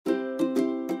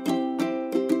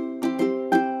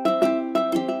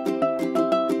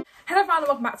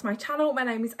welcome back to my channel. My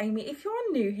name is Amy if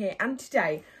you're new here, and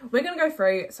today we're going to go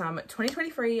through some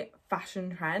 2023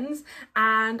 fashion trends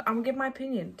and I'm going to give my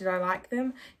opinion. Did I like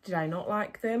them? Did I not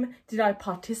like them? Did I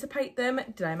participate them?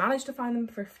 Did I manage to find them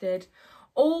thrifted?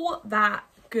 All that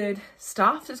good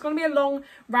stuff. So it's going to be a long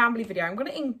rambly video. I'm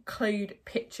going to include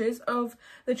pictures of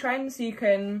the trends so you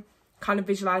can kind of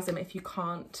visualize them if you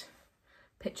can't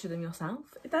picture them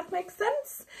yourself, if that makes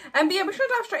sense. But yeah, we're just going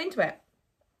to dive straight into it.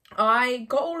 I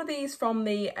got all of these from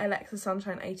the Alexa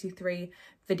Sunshine 83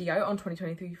 video on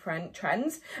 2023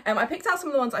 trends. I picked out some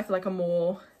of the ones I feel like are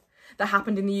more that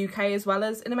happened in the UK as well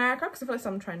as in America, because I feel like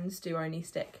some trends do only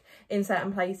stick in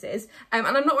certain places. And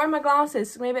I'm not wearing my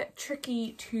glasses, so it's a bit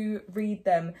tricky to read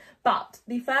them. But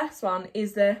the first one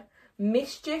is the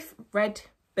Mischief red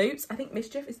boots. I think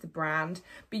Mischief is the brand,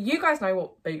 but you guys know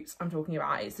what boots I'm talking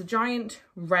about. It's the giant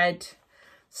red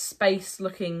space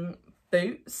looking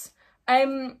boots.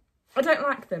 I don't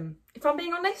like them. If I'm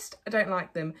being honest, I don't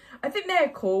like them. I think they're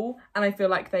cool and I feel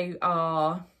like they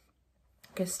are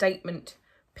like a statement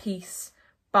piece,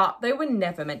 but they were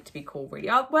never meant to be cool really.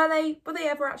 Were they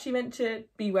ever actually meant to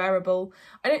be wearable?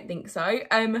 I don't think so.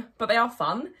 But they are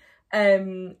fun.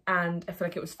 And I feel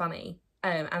like it was funny.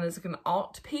 And as like an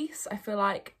art piece, I feel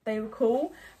like they were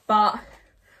cool. But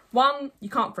one, you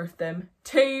can't thrift them.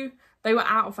 Two, they were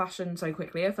out of fashion so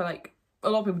quickly. I feel like a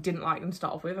lot of people didn't like them to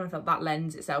start off with, and I felt that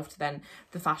lends itself to then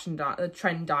the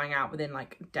trend dying out within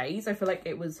like days. I feel like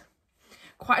it was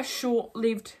quite a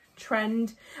short-lived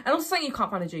trend, and also something you can't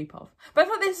find a dupe of. But I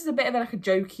feel like this is a bit of like a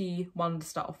jokey one to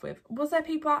start off with. Was there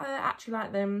people out there that actually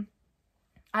like them?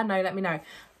 I don't know, let me know.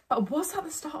 But was that the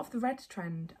start of the red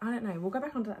trend? I don't know. We'll go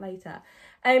back onto that later.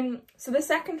 So the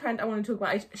second trend I want to talk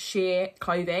about is sheer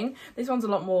clothing. This one's a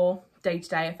lot more day to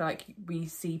day. I feel like we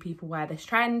see people wear this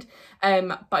trend.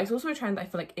 But it's also a trend that I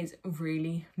feel like is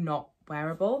really not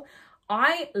wearable.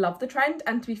 I love the trend,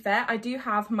 and to be fair, I do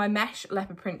have my mesh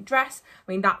leopard print dress.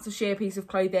 I mean, that's a sheer piece of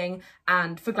clothing,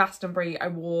 and for Glastonbury I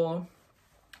wore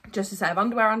just a set of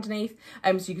underwear underneath,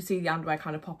 so you can see the underwear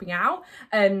kind of popping out.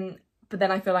 But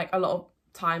then I feel like a lot of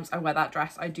times I wear that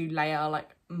dress, I do layer like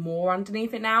more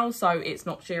underneath it now, so it's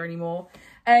not sheer anymore.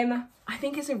 I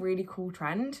think it's a really cool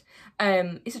trend.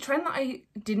 It's a trend that I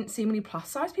didn't see many plus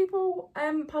size people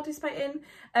participate in,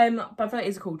 but I feel like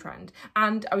it's a cool trend.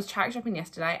 And I was charity shopping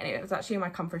yesterday, and it was actually in my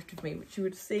Come Thrift With Me, which you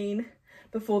would have seen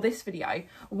before this video,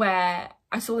 where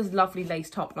I saw this lovely lace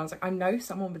top and I was like, I know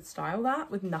someone would style that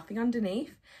with nothing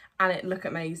underneath and it'd look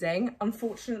amazing.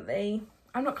 Unfortunately,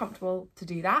 I'm not comfortable to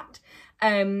do that.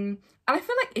 And I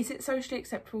feel like, is it socially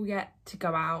acceptable yet to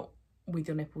go out with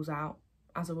your nipples out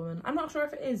as a woman? I'm not sure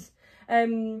if it is.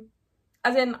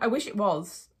 As in, I wish it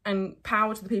was, and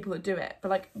power to the people that do it, but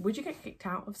like, would you get kicked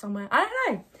out of somewhere?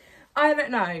 I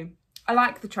don't know. I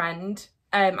like the trend,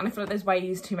 and I feel like there's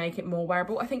ways to make it more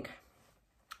wearable. I think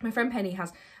my friend Penny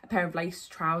has a pair of lace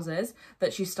trousers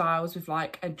that she styles with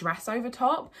like a dress over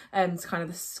top. It's kind of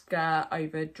the skirt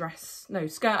over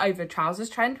trousers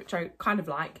trend, which I kind of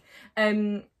like.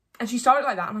 And she styled it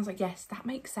like that, and I was like, yes, that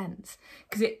makes sense,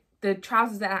 because the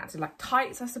trousers then acted like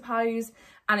tights, I suppose,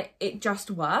 and it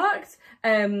just worked.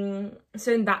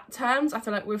 So in that terms, I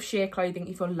feel like with sheer clothing,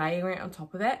 if you're layering it on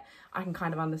top of it, I can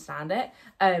kind of understand it.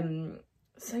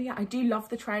 So yeah, I do love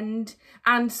the trend,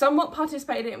 and somewhat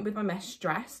participated in it with my mesh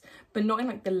dress, but not in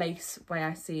like the lace way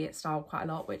I see it styled quite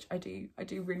a lot, which I do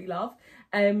really love.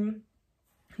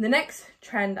 The next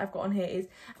trend I've got on here is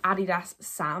Adidas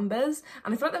Sambas,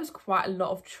 and I feel like there was quite a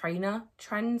lot of trainer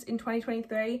trends in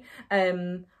 2023.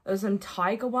 There was some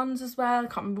Tiger ones as well. I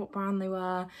can't remember what brand they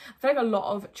were. I feel like a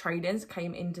lot of trainers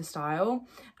came into style,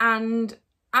 and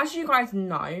as you guys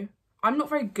know, I'm not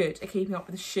very good at keeping up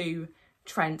with the shoe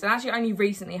trends, and actually only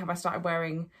recently have I started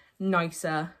wearing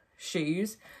nicer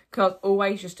shoes, because I was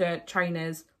always just a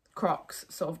trainers, Crocs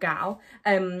sort of gal,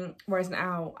 whereas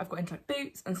now I've got into like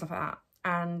boots and stuff like that.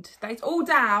 And that is all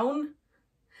down.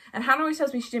 And Hannah always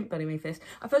tells me she didn't bully me for this.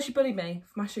 I feel she bullied me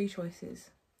for my shoe choices.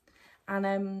 And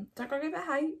don't go give it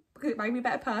hate, because it made me a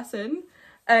better person.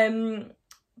 But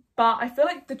I feel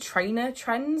like the trainer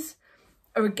trends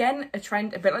are again a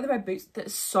trend, a bit like the red boots,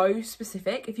 that's so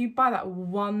specific. If you buy that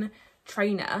one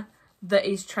trainer that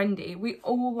is trendy, we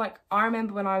all like, I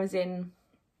remember when I was in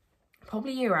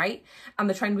probably year 8 and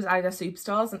the trend was Adidas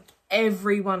Superstars, and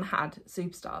everyone had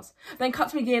Superstars. Then cut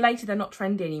to a year later, they're not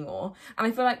trendy anymore, and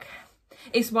I feel like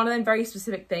it's one of them very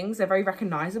specific things. They're very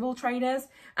recognisable trainers,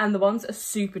 and the ones that are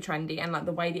super trendy, and like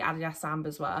the way the Adidas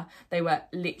Sambas were, they were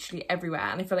literally everywhere,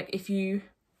 and I feel like if you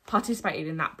participated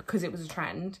in that because it was a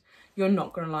trend, you're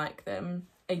not going to like them.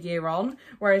 a year on.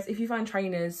 Whereas if you find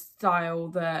trainers style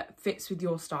that fits with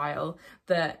your style,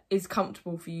 that is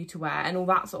comfortable for you to wear and all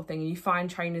that sort of thing, and you find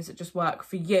trainers that just work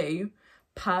for you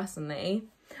personally,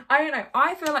 I don't know,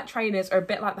 I feel like trainers are a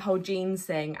bit like the whole jeans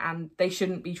thing, and they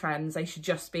shouldn't be trends. They should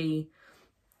just be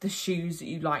the shoes that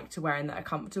you like to wear and that are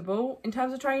comfortable in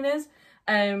terms of trainers.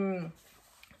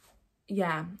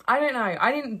 Yeah, I don't know.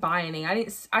 I didn't buy any.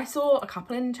 I saw a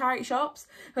couple in charity shops.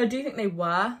 So I do think they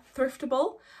were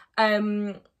thriftable.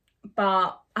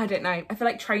 But I don't know. I feel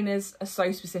like trainers are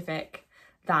so specific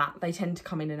that they tend to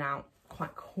come in and out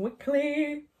quite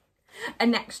quickly. A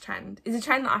next trend is a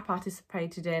trend that I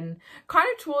participated in kind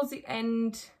of towards the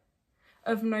end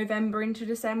of November into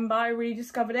December. I really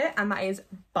discovered it, and that is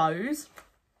bows.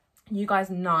 You guys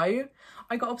know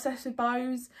I got obsessed with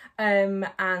bows, and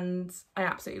I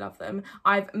absolutely love them.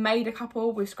 I've made a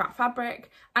couple with scrap fabric,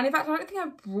 and in fact I don't think I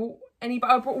brought any,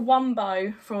 but I brought one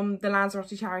bow from the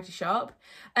Lanzarote charity shop.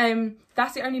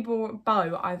 That's the only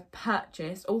bow I've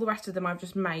purchased. All the rest of them I've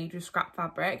just made with scrap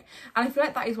fabric, and I feel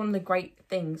like that is one of the great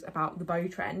things about the bow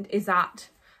trend, is that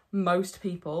most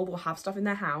people will have stuff in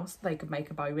their house they could make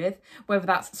a bow with, whether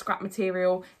that's scrap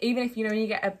material, even if, you know, when you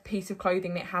get a piece of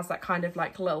clothing that has that kind of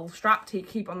like little strap to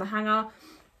keep on the hanger,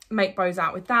 make bows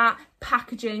out with that.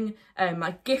 Packaging,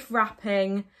 like gift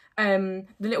wrapping, the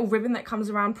little ribbon that comes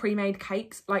around pre-made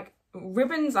cakes, like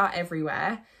ribbons are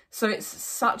everywhere. So it's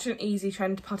such an easy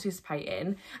trend to participate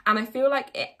in, and I feel like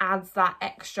it adds that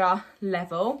extra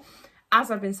level.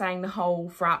 As I've been saying the whole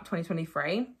throughout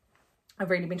 2023, I've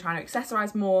really been trying to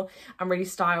accessorise more and really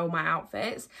style my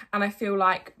outfits, and I feel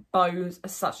like bows are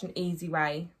such an easy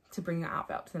way to bring that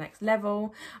outfit up to the next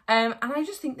level, and I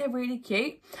just think they're really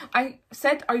cute. I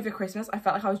said over Christmas I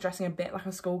felt like I was dressing a bit like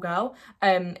a schoolgirl,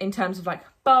 in terms of like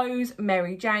bows,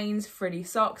 Mary Janes, frilly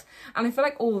socks, and I feel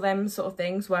like all of them sort of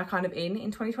things were kind of in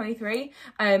 2023,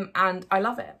 and I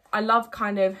love it. I love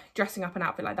kind of dressing up an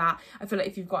outfit like that. I feel like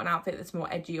if you've got an outfit that's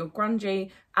more edgy or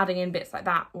grungy, adding in bits like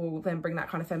that will then bring that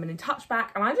kind of feminine touch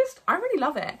back, and I really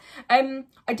love it.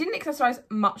 I didn't accessorise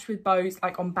much with bows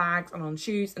like on bags and on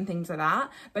shoes and things like that,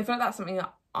 but I feel like that's something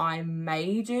that I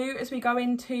may do as we go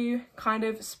into kind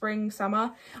of spring,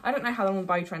 summer. I don't know how long the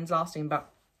bow trend's lasting,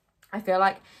 but I feel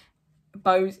like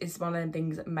bows is one of them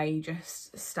things that may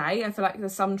just stay. I feel like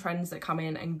there's some trends that come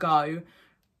in and go,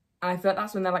 and I feel like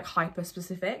that's when they're like hyper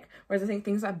specific, whereas I think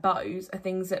things like bows are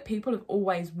things that people have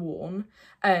always worn,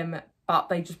 but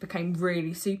they just became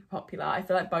really super popular. I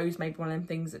feel like bows may be one of them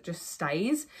things that just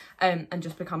stays, and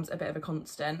just becomes a bit of a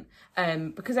constant,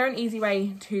 because they're an easy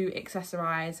way to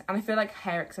accessorise, and I feel like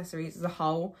hair accessories as a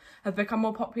whole have become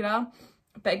more popular.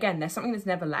 But again, there's something that's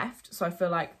never left, so I feel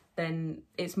like then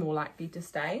it's more likely to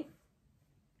stay.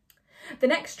 The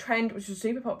next trend, which was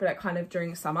super popular kind of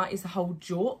during summer, is the whole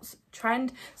jorts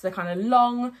trend. So they're kind of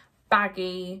long,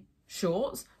 baggy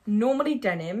shorts, normally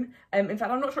denim. In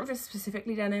fact, I'm not sure if it's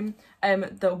specifically denim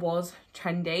that was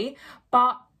trendy,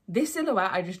 but this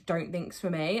silhouette I just don't think's for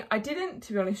me. I didn't,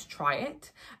 to be honest, try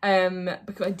it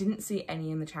because I didn't see any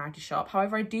in the charity shop.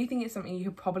 However, I do think it's something you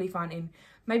could probably find in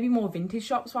maybe more vintage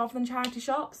shops rather than charity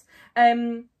shops.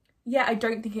 Yeah, I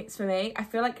don't think it's for me. I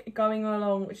feel like going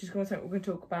along, which is something we're going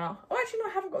to talk about. Oh, actually, no, I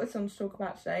haven't got this on to talk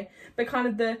about today. But kind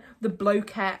of the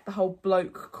blokeette, the whole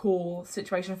bloke core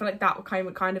situation. I feel like that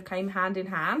kind of came hand in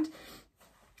hand.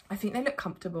 I think they look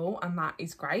comfortable, and that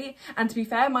is great. And to be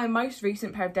fair, my most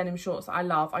recent pair of denim shorts that I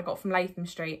love, I got from Latham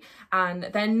Street, and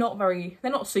they're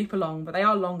not super long, but they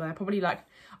are longer. They're probably like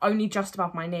only just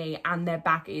above my knee, and they're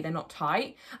baggy. They're not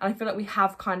tight. And I feel like we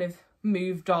have kind of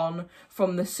moved on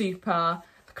from the super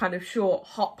kind of short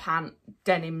hot pant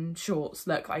denim shorts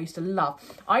look I used to love.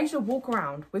 I used to walk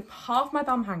around with half my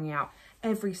bum hanging out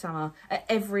every summer at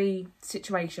every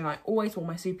situation. I always wore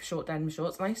my super short denim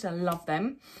shorts, and I used to love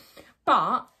them.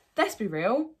 But let's be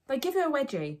real, they give you a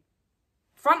wedgie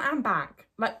front and back.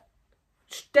 Like,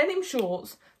 denim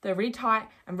shorts, they're really tight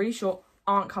and really short,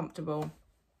 aren't comfortable.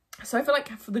 So I feel like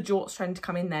for the jorts trend to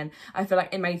come in then, I feel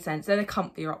like it made sense. They're the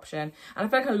comfier option. And I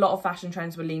feel like a lot of fashion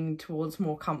trends were leaning towards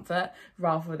more comfort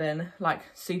rather than like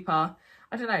super,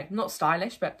 I don't know, not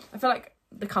stylish, but I feel like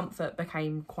the comfort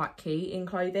became quite key in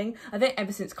clothing. I think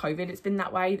ever since COVID, it's been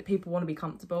that way, that people want to be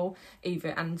comfortable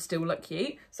even and still look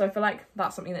cute. So I feel like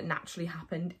that's something that naturally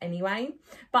happened anyway.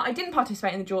 But I didn't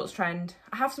participate in the jorts trend.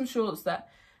 I have some shorts that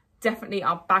definitely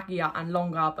are baggier and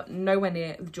longer, but nowhere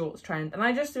near the jorts trend, and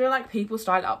I just feel like people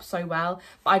style it up so well,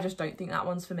 but I just don't think that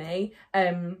one's for me,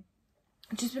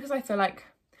 just because I feel like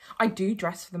I do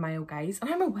dress for the male gaze,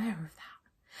 and I'm aware of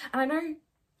that, and I don't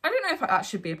know if that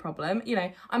should be a problem. You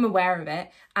know, I'm aware of it,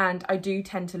 and I do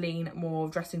tend to lean more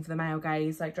dressing for the male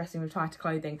gaze, like dressing with tighter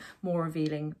clothing, more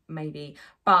revealing maybe,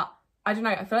 but I don't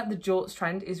know, I feel like the jorts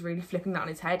trend is really flipping that on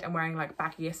its head and wearing like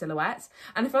baggier silhouettes.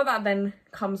 And I feel like that then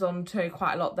comes on to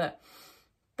quite a lot that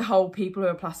the whole people who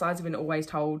are plus size have been always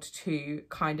told to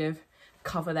kind of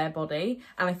cover their body,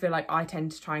 and I feel like I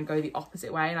tend to try and go the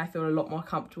opposite way, and I feel a lot more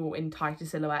comfortable in tighter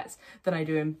silhouettes than I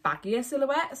do in baggier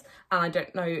silhouettes. And I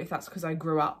don't know if that's because I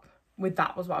grew up with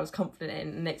that was what I was confident in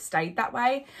and it stayed that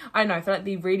way. I don't know, I feel like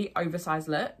the really oversized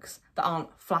looks that aren't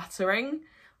flattering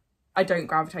I don't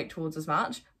gravitate towards as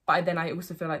much, but then I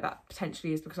also feel like that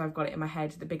potentially is because I've got it in my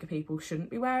head that bigger people shouldn't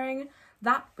be wearing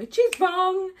that, which is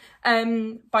wrong.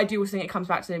 But I do also think it comes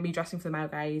back to me dressing for the male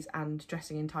gaze and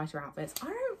dressing in tighter outfits. I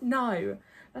don't know,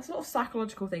 that's a lot of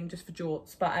psychological thing just for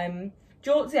jorts. But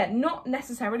jorts, yeah, not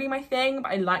necessarily my thing,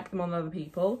 but I like them on other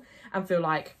people and feel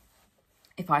like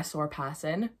if I saw a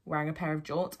person wearing a pair of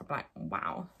jorts, I'd be like,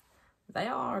 wow, they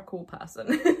are a cool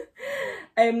person.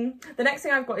 The next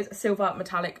thing I've got is silver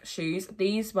metallic shoes.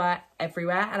 These were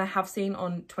everywhere, and I have seen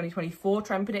on 2024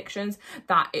 trend predictions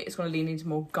that it's going to lean into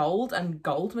more gold, and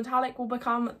gold metallic will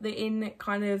become the in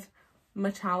kind of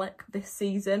metallic this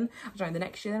season. I don't know, the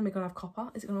next year then we're going to have copper.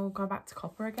 Is it going to all go back to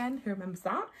copper again? Who remembers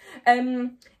that?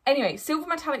 Anyway, silver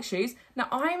metallic shoes. Now,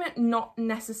 I'm not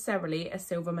necessarily a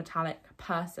silver metallic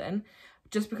person,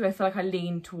 just because I feel like I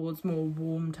lean towards more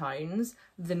warm tones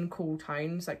than cool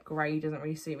tones. Like grey doesn't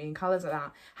really suit me in colours like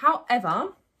that.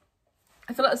 However,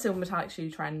 I feel like the silver metallic shoe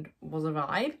trend was a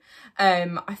vibe.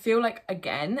 I feel like,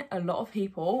 again, a lot of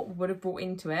people would have brought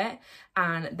into it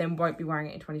and then won't be wearing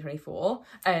it in 2024.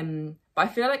 But I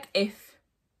feel like if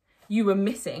you were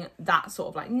missing that sort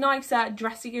of like nicer,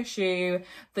 dressier shoe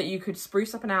that you could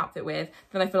spruce up an outfit with,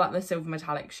 then I feel like the silver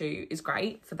metallic shoe is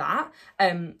great for that.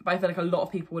 But I feel like a lot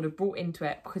of people would have brought into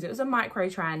it because it was a micro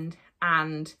trend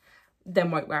and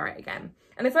then won't wear it again.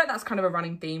 And I feel like that's kind of a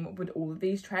running theme with all of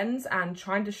these trends, and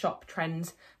trying to shop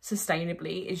trends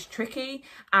sustainably is tricky.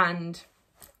 And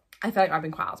I feel like I've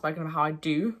been quite outspoken about how I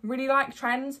do really like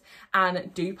trends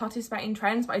and do participate in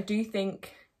trends, but I do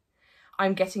think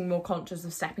I'm getting more conscious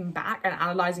of stepping back and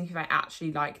analysing if I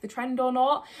actually like the trend or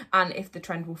not, and if the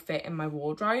trend will fit in my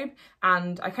wardrobe.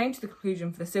 And I came to the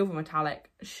conclusion for the silver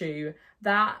metallic shoe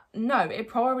that no, it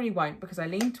probably won't, because I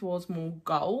lean towards more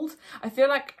gold. I feel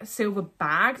like silver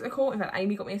bags are cool. In fact,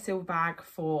 Amy got me a silver bag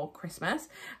for Christmas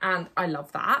and I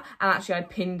love that. And actually I'd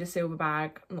pinned a silver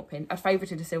bag, not pinned, I'd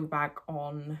favoured a silver bag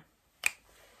on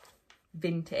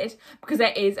Vinted, because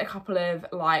there is a couple of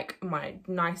like my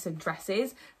nicer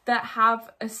dresses that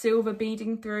have a silver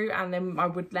beading through, and then I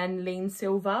would then lean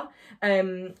silver,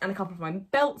 and a couple of my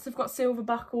belts have got silver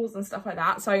buckles and stuff like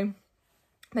that, so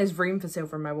there's room for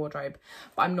silver in my wardrobe,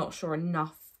 but I'm not sure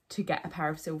enough to get a pair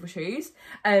of silver shoes.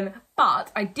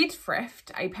 But I did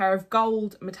thrift a pair of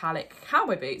gold metallic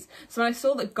cowboy boots. So when I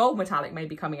saw that gold metallic may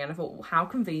be coming in, I thought, well, how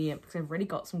convenient, because I've already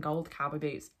got some gold cowboy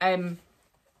boots.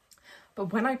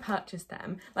 But when I purchased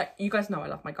them, like, you guys know I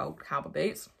love my gold cowboy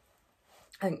boots.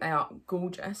 I think they are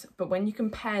gorgeous. But when you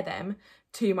compare them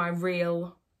to my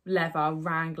real leather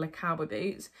Wrangler cowboy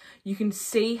boots, you can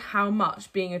see how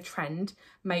much being a trend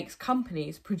makes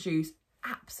companies produce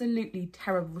absolutely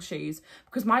terrible shoes.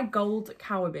 Because my gold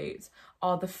cowboy boots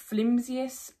are the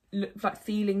flimsiest like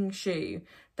feeling shoe.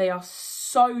 They are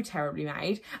so terribly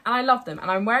made, and I love them,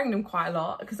 and I'm wearing them quite a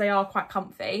lot because they are quite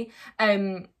comfy.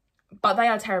 But they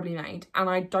are terribly made, and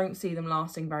I don't see them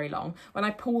lasting very long. When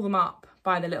I pull them up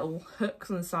by the little hooks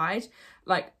on the side,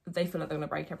 like, they feel like they're going to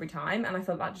break every time. And I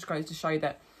feel that just goes to show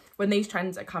that when these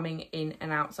trends are coming in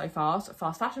and out so fast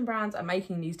fashion brands are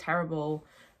making these terrible,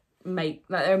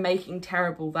 they're making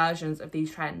terrible versions of these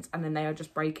trends, and then they are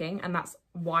just breaking. And that's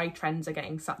why trends are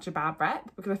getting such a bad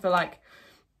rep, because I feel like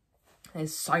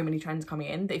there's so many trends coming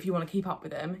in that if you want to keep up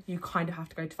with them, you kind of have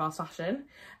to go to fast fashion.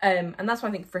 And that's why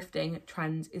I think thrifting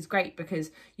trends is great,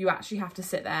 because you actually have to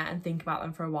sit there and think about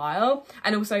them for a while.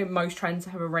 And also most trends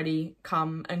have already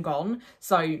come and gone,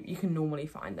 so you can normally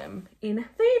find them in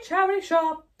the charity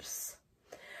shops.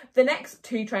 The next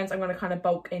two trends I'm going to kind of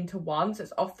bulk into one. So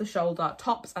it's off the shoulder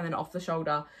tops and then off the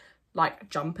shoulder like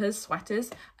jumpers, sweaters.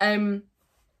 I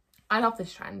love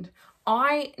this trend.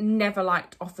 I never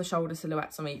liked off-the-shoulder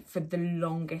silhouettes on me for the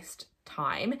longest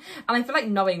time. And I feel like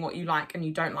knowing what you like and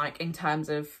you don't like in terms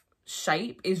of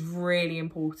shape is really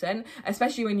important,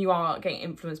 especially when you are getting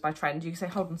influenced by trends. You can say,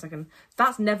 hold on a second,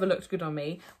 that's never looked good on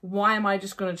me. Why am I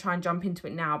just going to try and jump into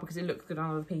it now because it looks good on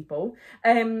other people?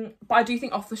 But I do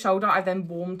think off-the-shoulder I've then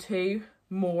warmed to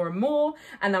more and more,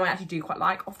 and now I actually do quite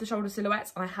like off-the-shoulder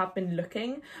silhouettes, and I have been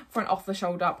looking for an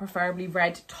off-the-shoulder, preferably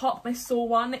red top. I saw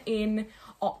one in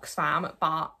Oxfam,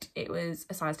 but it was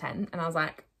a size 10, and I was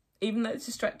like, even though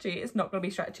it's stretchy, it's not going to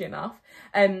be stretchy enough.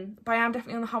 But I am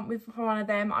definitely on the hunt for one of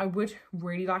them. I would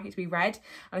really like it to be red,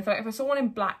 and I feel like if I saw one in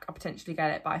black, I'd potentially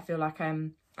get it, but I feel like I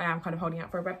am kind of holding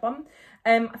out for a red one.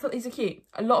 I thought these are cute.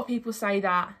 A lot of people say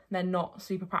that they're not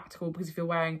super practical because if you're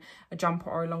wearing a jumper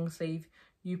or a long sleeve,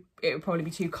 it would probably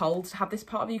be too cold to have this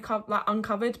part of you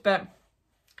uncovered, but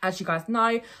as you guys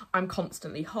know, I'm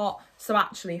constantly hot, so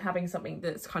actually having something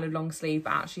that's kind of long sleeve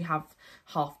but actually have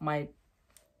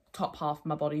top half of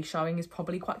my body showing is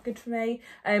probably quite good for me.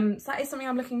 So that is something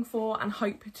I'm looking for and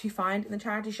hope to find in the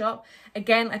charity shop.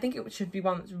 Again, I think it should be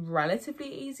one that's relatively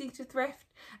easy to thrift.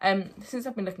 Since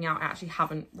I've been looking out, I actually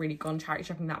haven't really gone charity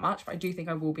shopping that much, but I do think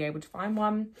I will be able to find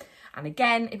one. And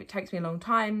again, if it takes me a long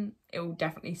time, it will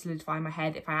definitely solidify in my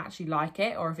head if I actually like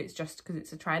it or if it's just because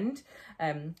it's a trend.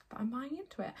 But I'm buying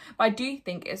into it. But I do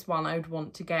think it's one I would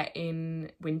want to get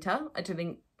in winter. I don't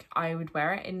think I would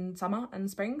wear it in summer and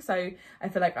spring, so I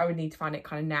feel like I would need to find it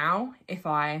kind of now if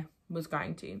I was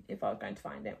going to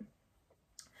find it.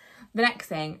 The next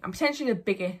thing, and potentially the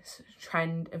biggest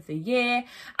trend of the year,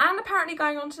 and apparently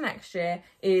going on to next year,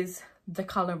 is the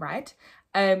colour red.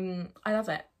 I love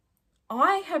it.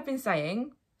 I have been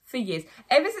saying for years,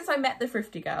 ever since I met the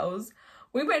Thrifty girls,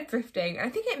 we went thrifting, and I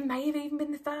think it may have even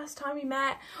been the first time we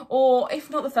met, or if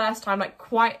not the first time, like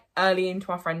quite early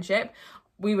into our friendship,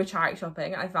 we were charity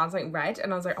shopping and I found something red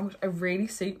and I was like, oh my gosh, I really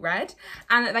suit red.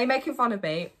 And they making fun of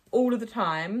me all of the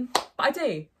time, but I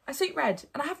do. I suit red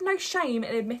and I have no shame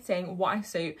in admitting what I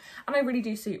suit, and I really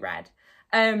do suit red.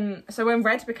 So when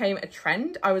red became a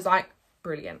trend, I was like,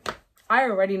 brilliant. I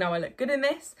already know I look good in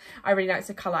this. I already know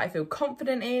it's a colour I feel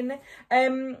confident in.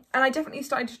 And I definitely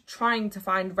started trying to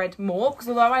find red more, because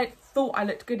although I thought I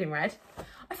looked good in red,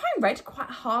 I find red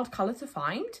quite a hard colour to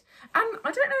find. And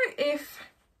I don't know if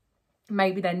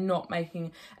maybe they're not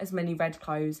making as many red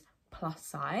clothes plus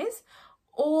size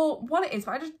or what it is,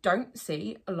 but I just don't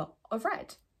see a lot of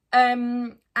red.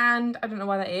 And I don't know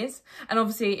why that is. And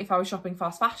obviously if I was shopping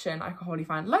fast fashion, I could probably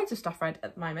find loads of stuff red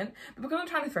at the moment, but because I'm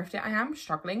trying to thrift it, I am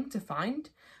struggling to find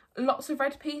lots of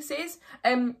red pieces.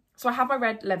 So I have my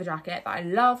red leather jacket that I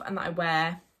love and that I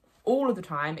wear all of the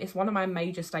time. It's one of my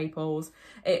major staples.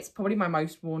 It's probably my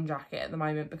most worn jacket at the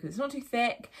moment because it's not too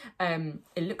thick.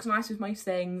 It looks nice with most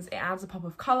things. It adds a pop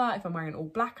of colour if I'm wearing an all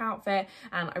black outfit,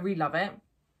 and I really love it.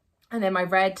 And then my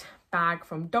red bag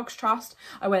from Dogs Trust,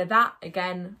 I wear that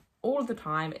again all of the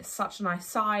time. It's such a nice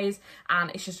size and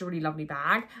it's just a really lovely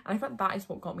bag, and I think that is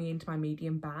what got me into my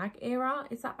medium bag era,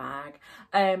 is that bag.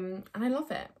 And I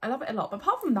love it a lot. But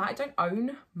apart from that, I don't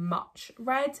own much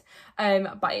red,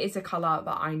 but it is a colour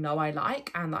that I know I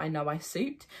like and that I know I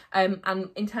suit. And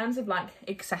in terms of like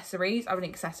accessories, I've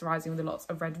been accessorising with lots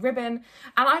of red ribbon,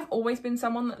 and I've always been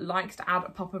someone that likes to add a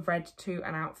pop of red to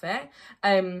an outfit.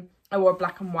 I wore a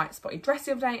black and white spotted dress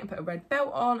the other day and put a red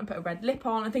belt on and put a red lip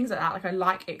on and things like that. Like, I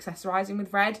like accessorising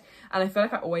with red, and I feel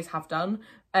like I always have done.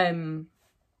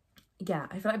 Yeah,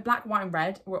 I feel like black, white and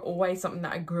red were always something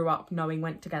that I grew up knowing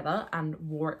went together and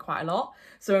wore it quite a lot.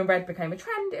 So when red became a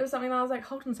trend, it was something that I was like,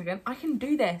 hold on a second, I can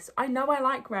do this. I know I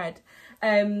like red.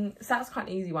 So that's quite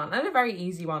an easy one, and a very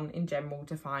easy one in general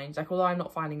to find. Like, although I'm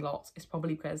not finding lots, it's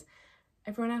probably because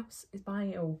everyone else is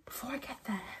buying it all before I get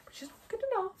there, which is not good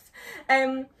enough.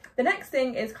 The next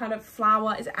thing is kind of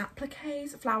flower, is it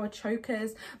appliques, flower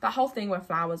chokers, that whole thing where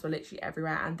flowers were literally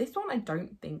everywhere, and this one I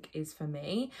don't think is for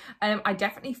me. I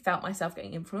definitely felt myself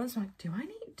getting influenced, like, do I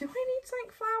need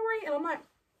something flowery? And I'm like,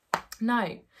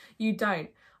 no, you don't.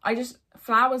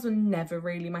 Flowers were never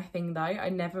really my thing though. I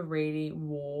never really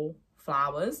wore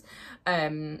flowers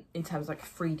in terms of like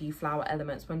 3D flower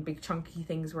elements when big chunky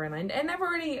things were in. I never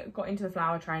really got into the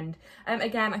flower trend.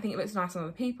 Again, I think it looks nice on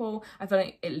other people. I feel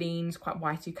like it leans quite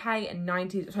Y2K and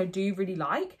 90s, which I do really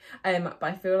like, but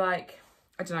I feel like,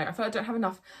 I don't know, I feel like I don't have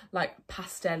enough like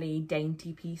pastel-y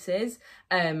dainty pieces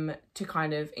to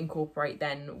kind of incorporate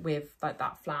then with like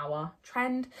that flower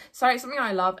trend. So it's something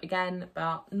I love again,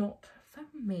 but not for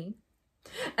me.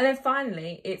 And then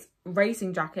finally, it's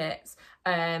racing jackets.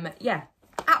 Yeah,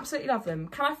 absolutely love them.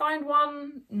 Can I find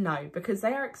one? No, because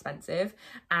they are expensive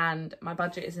and my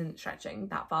budget isn't stretching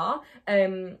that far.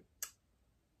 There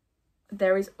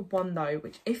is one though,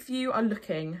 which if you are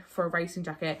looking for a racing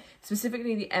jacket,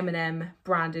 specifically the M&M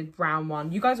branded brown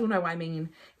one, you guys all know what I mean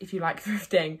if you like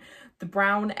thrifting. The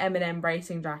brown M&M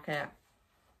racing jacket,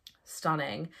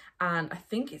 stunning. And I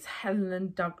think it's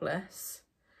Helen Douglas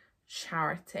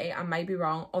charity, I may be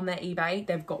wrong, on their eBay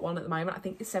they've got one at the moment. I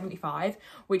think it's 75,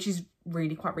 which is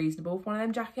really quite reasonable for one of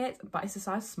them jackets, but it's a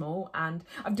size small and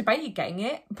I've debated getting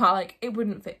it, but like it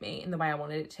wouldn't fit me in the way I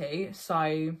wanted it to.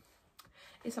 So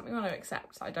is something I want to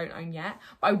accept that I don't own yet.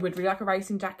 But I would really like a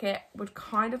racing jacket, would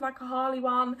kind of like a Harley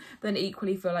one, but then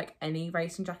equally feel like any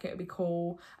racing jacket would be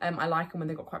cool. I like them when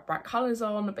they've got quite bright colours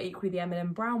on, but equally the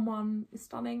M&M brown one is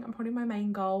stunning and probably my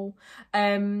main goal.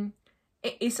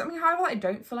 It is something, however, that I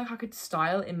don't feel like I could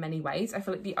style in many ways. I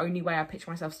feel like the only way I picture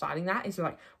myself styling that is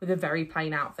like with a very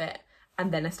plain outfit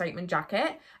and then a statement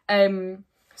jacket.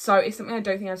 So it's something I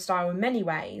don't think I'd style in many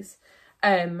ways.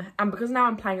 And because now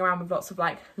I'm playing around with lots of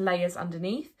like layers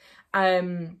underneath,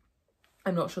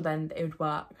 I'm not sure then it would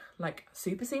work like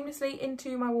super seamlessly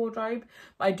into my wardrobe,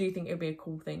 but I do think it would be a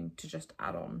cool thing to just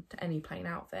add on to any plain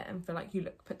outfit and feel like you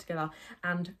look put together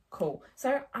and cool.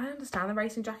 So I understand the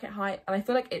racing jacket hype, and I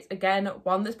feel like it's, again,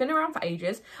 one that's been around for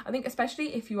ages. I think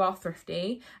especially if you are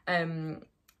thrifty,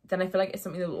 then I feel like it's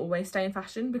something that will always stay in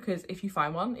fashion, because if you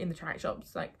find one in the charity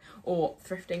shops, like, or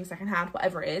thrifting secondhand,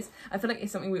 whatever it is, I feel like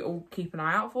it's something we all keep an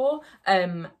eye out for,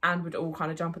 and would all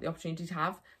kind of jump at the opportunity to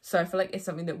have. So I feel like it's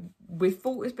something that we've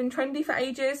thought has been trendy for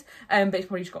ages, but it's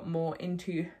probably just got more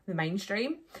into the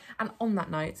mainstream. And on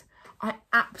that note, I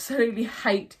absolutely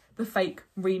hate the fake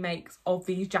remakes of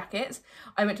these jackets.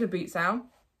 I went to a boot sale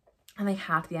and they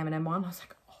had the M&M one. I was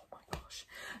like, oh my gosh,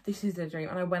 this is a dream.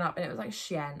 And I went up and it was like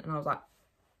Shein, and I was like,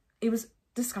 it was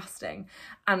disgusting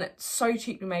and so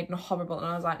cheaply made and horrible. And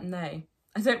I was like, no,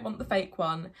 I don't want the fake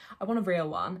one. I want a real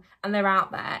one. And they're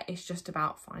out there. It's just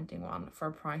about finding one for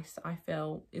a price that I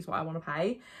feel is what I want to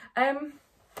pay.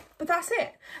 But that's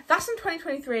it. That's some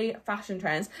 2023 fashion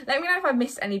trends. Let me know if I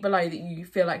missed any below that you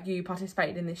feel like you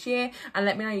participated in this year, and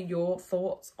let me know your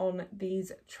thoughts on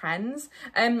these trends.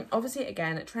 Obviously,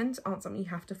 again, trends aren't something you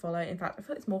have to follow. In fact, I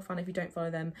feel like it's more fun if you don't follow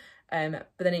them. But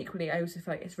then equally, I also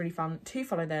feel like it's really fun to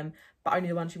follow them, but only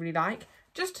the ones you really like.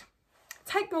 Just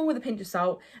take them all with a pinch of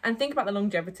salt and think about the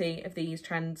longevity of these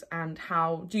trends, and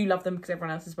how do you love them because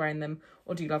everyone else is wearing them,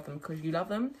 or do you love them because you love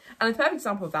them? And a perfect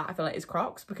example of that, I feel like, is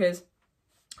Crocs, because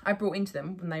I brought into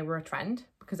them when they were a trend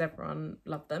because everyone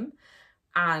loved them,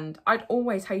 and I'd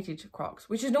always hated Crocs,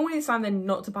 which is normally a sign then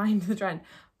not to buy into the trend,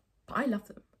 but I love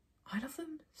them. I love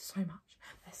them so much.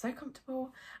 They're so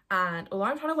comfortable, and although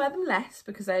I'm trying to wear them less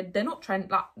because they're not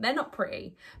trend, like, they're not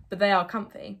pretty, but they are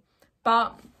comfy.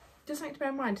 But just something to bear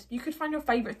in mind, you could find your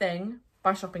favourite thing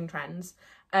by shopping trends.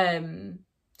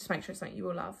 Just make sure it's something you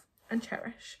will love and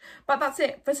cherish. But that's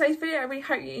it for today's video. I really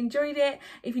hope you enjoyed it.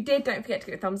 If you did, don't forget to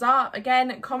give it a thumbs up.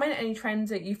 Again, comment any trends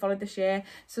that you followed this year.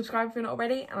 Subscribe if you're not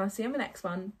already, and I'll see you on the next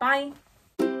one. Bye.